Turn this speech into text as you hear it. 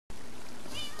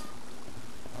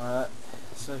Alright,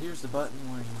 so here's the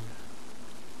button where you,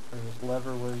 or this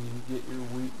lever where you get your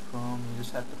wheat from. You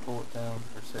just have to pull it down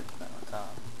for a certain amount of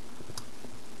time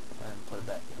and put it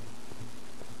back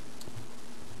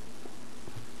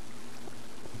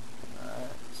in.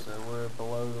 Alright, so we're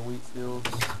below the wheat fields.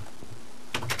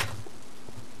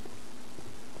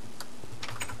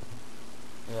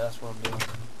 Yeah, that's what I'm doing.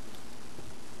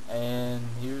 And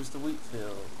here's the wheat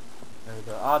field, or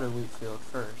the auto wheat field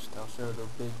first. I'll show the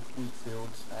big wheat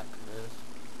fields after this.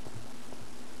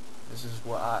 This is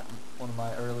what one of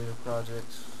my earlier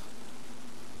projects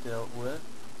dealt with.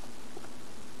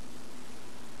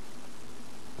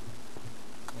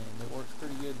 And it works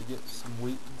pretty good to get some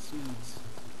wheat and seeds.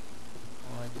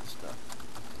 All that good stuff.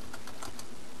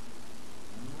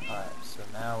 Alright, so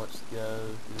now let's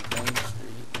go to Main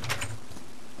Street.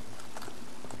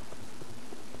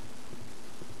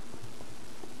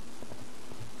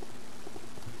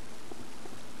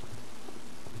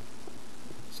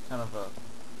 Kind of a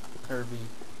curvy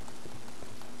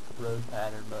road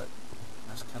pattern, but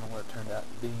that's kind of what it turned out to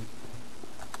be.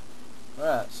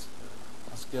 Alright, so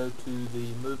let's go to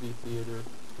the movie theater.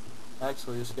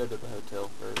 Actually, let's go to the hotel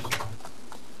first.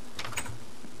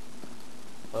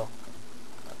 Well,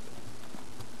 okay.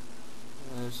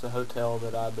 There's the hotel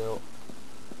that I built.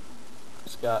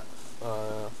 It's got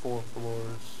 4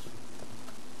 floors.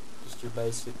 Just your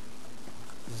basic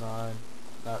design,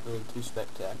 not really too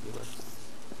spectacular.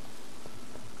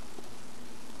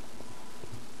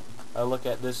 I look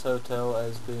at this hotel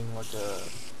as being like a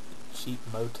cheap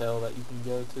motel that you can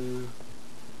go to,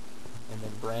 and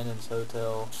then Brandon's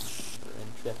hotel, or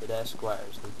Intrepid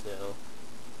Esquire's hotel,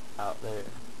 out there.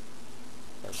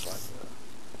 That's like a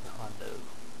condo.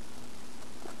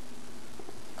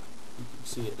 You can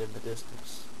see it in the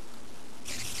distance.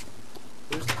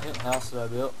 Here's the penthouse that I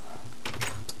built.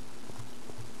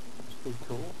 It's pretty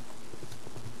cool.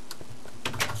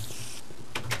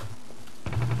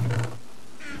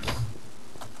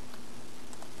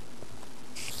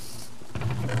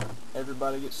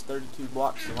 Everybody gets 32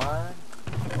 blocks of iron.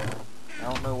 I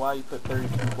don't know why you put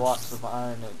 32 blocks of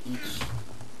iron in each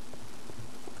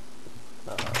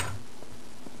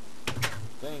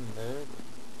thing there.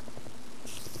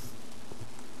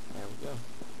 There we go.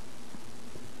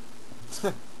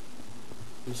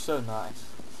 You're so nice.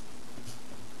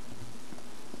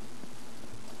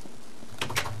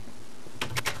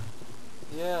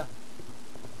 Yeah.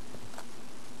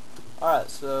 Alright,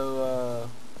 so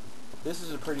this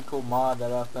is a pretty cool mod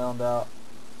that I found out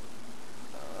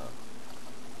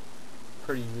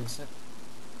pretty recent.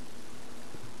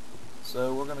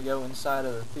 So we're going to go inside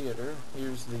of the theater.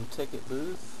 Here's the ticket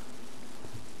booth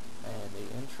and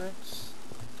the entrance.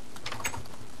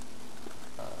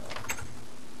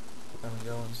 We're going to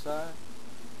go inside.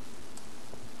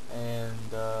 And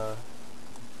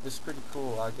this is pretty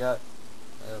cool. I got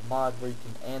a mod where you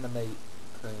can animate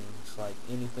things, like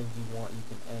anything you want you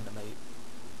can animate.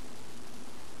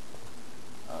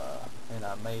 And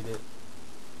I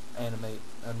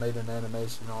made an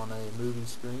animation on a movie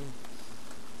screen.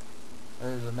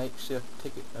 There's a makeshift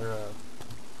ticket or a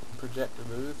projector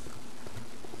booth.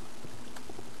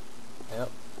 Yep.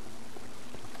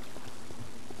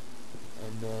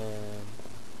 And then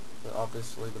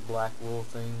obviously the black wool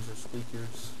things are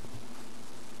speakers.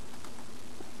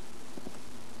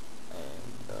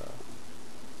 And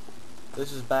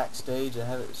this is backstage. I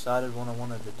haven't decided what I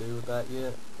wanted to do with that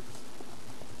yet.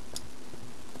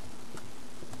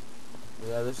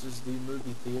 Yeah, this is the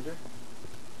movie theater.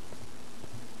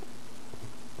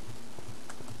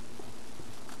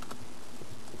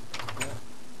 Yeah.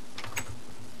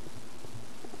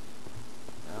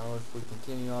 Now if we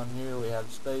continue on here, we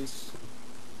have space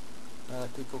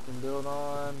that people can build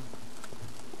on.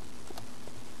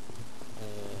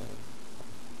 And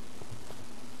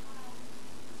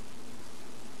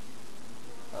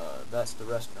that's the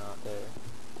restaurant there.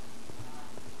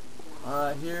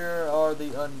 Alright, here are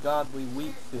the ungodly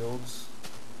wheat fields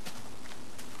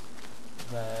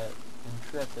that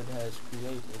Intrepid has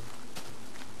created.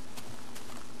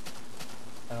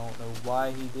 I don't know why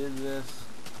he did this,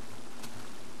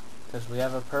 because we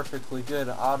have a perfectly good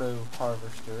auto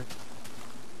harvester.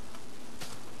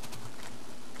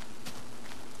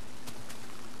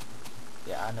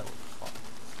 Yeah, I know it's fun.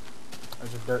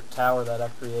 There's a dirt tower that I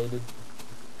created.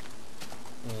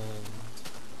 And,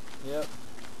 yep.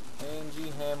 Angie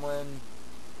Hamlin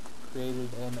created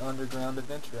an underground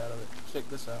adventure out of it. Check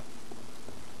this out.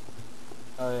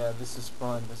 Oh yeah, this is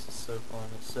fun. This is so fun.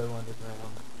 It's so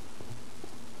underground.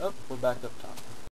 Oh, we're back up top.